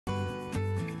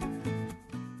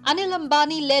Anil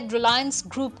Ambani-led Reliance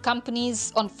Group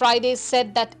companies on Friday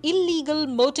said that illegal,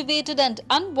 motivated and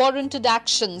unwarranted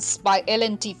actions by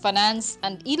L&T Finance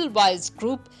and Edelweiss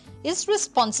Group is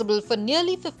responsible for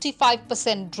nearly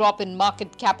 55% drop in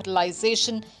market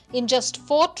capitalization in just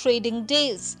 4 trading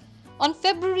days. On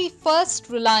February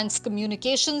 1st, Reliance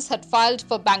Communications had filed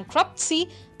for bankruptcy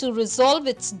to resolve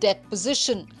its debt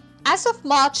position. As of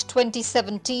March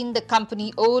 2017, the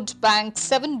company owed banks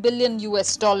 $7 billion.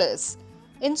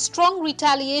 In strong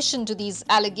retaliation to these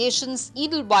allegations,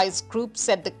 Edelweiss Group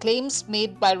said the claims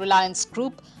made by Reliance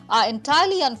Group are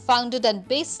entirely unfounded and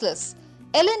baseless.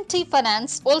 L&T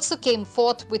Finance also came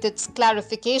forth with its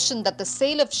clarification that the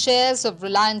sale of shares of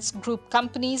Reliance Group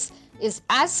companies is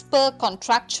as per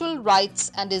contractual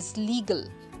rights and is legal.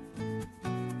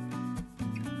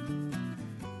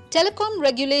 Telecom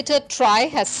regulator TRAI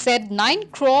has said 9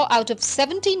 crore out of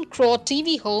 17 crore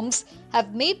TV homes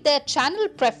have made their channel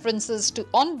preferences to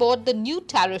onboard the new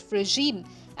tariff regime,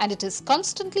 and it is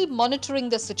constantly monitoring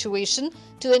the situation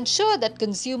to ensure that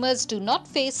consumers do not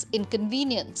face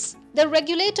inconvenience. The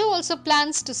regulator also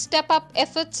plans to step up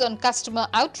efforts on customer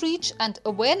outreach and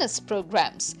awareness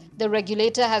programs. The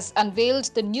regulator has unveiled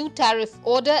the new tariff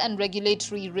order and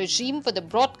regulatory regime for the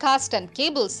broadcast and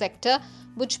cable sector,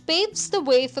 which paves the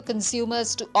way for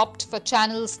consumers to opt for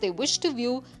channels they wish to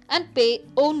view and pay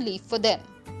only for them.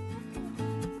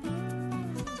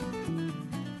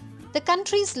 The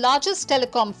country's largest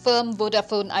telecom firm,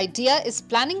 Vodafone Idea, is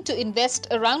planning to invest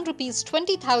around Rs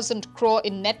 20,000 crore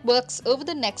in networks over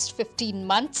the next 15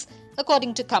 months,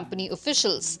 according to company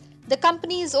officials. The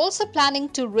company is also planning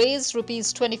to raise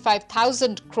Rs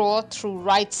 25,000 crore through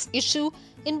rights issue,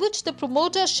 in which the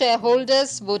promoter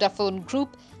shareholders, Vodafone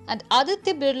Group and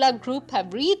Aditya Birla Group,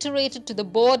 have reiterated to the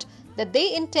board that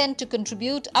they intend to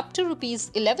contribute up to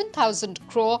Rs 11,000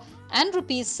 crore and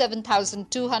Rs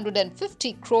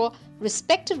 7,250 crore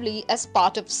respectively as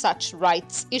part of such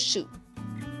rights issue.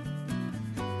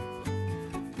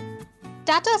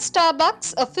 Tata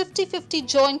Starbucks, a 50-50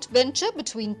 joint venture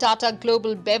between Tata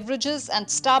Global Beverages and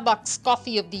Starbucks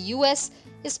Coffee of the US,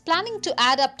 is planning to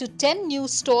add up to 10 new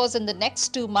stores in the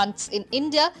next 2 months in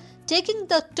India, taking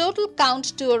the total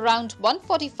count to around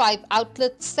 145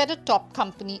 outlets, said a top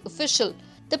company official.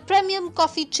 The premium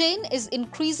coffee chain is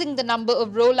increasing the number of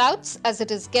rollouts as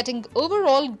it is getting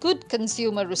overall good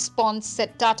consumer response,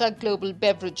 said Tata Global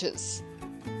Beverages.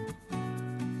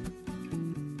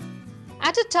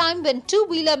 At a time when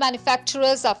two-wheeler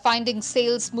manufacturers are finding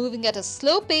sales moving at a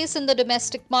slow pace in the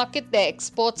domestic market, their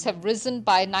exports have risen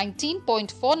by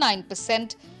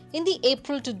 19.49% in the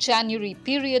April to January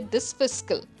period this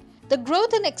fiscal. The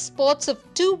growth in exports of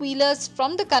two-wheelers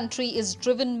from the country is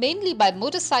driven mainly by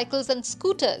motorcycles and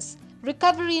scooters.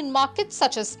 Recovery in markets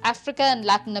such as Africa and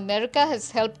Latin America has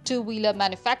helped two-wheeler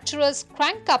manufacturers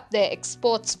crank up their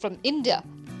exports from India.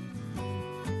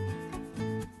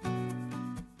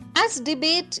 As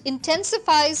debate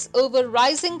intensifies over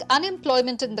rising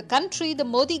unemployment in the country, the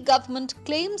Modi government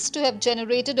claims to have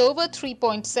generated over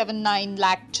 3.79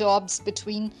 lakh jobs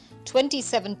between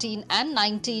 2017 and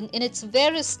 19 in its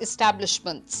various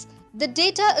establishments. The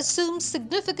data assumes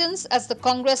significance as the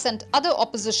Congress and other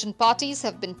opposition parties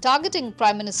have been targeting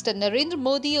Prime Minister Narendra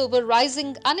Modi over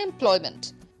rising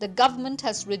unemployment. The government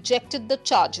has rejected the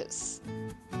charges.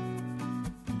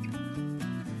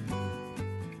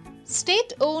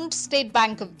 State-owned State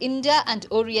Bank of India and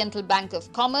Oriental Bank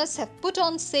of Commerce have put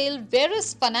on sale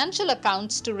various financial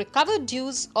accounts to recover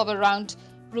dues of around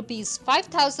Rs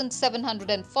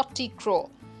 5,740 crore.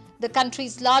 The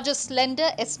country's largest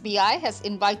lender, SBI, has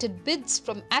invited bids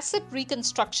from asset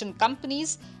reconstruction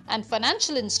companies and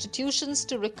financial institutions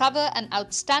to recover an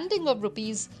outstanding of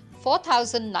Rs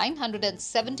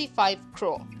 4,975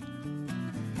 crore.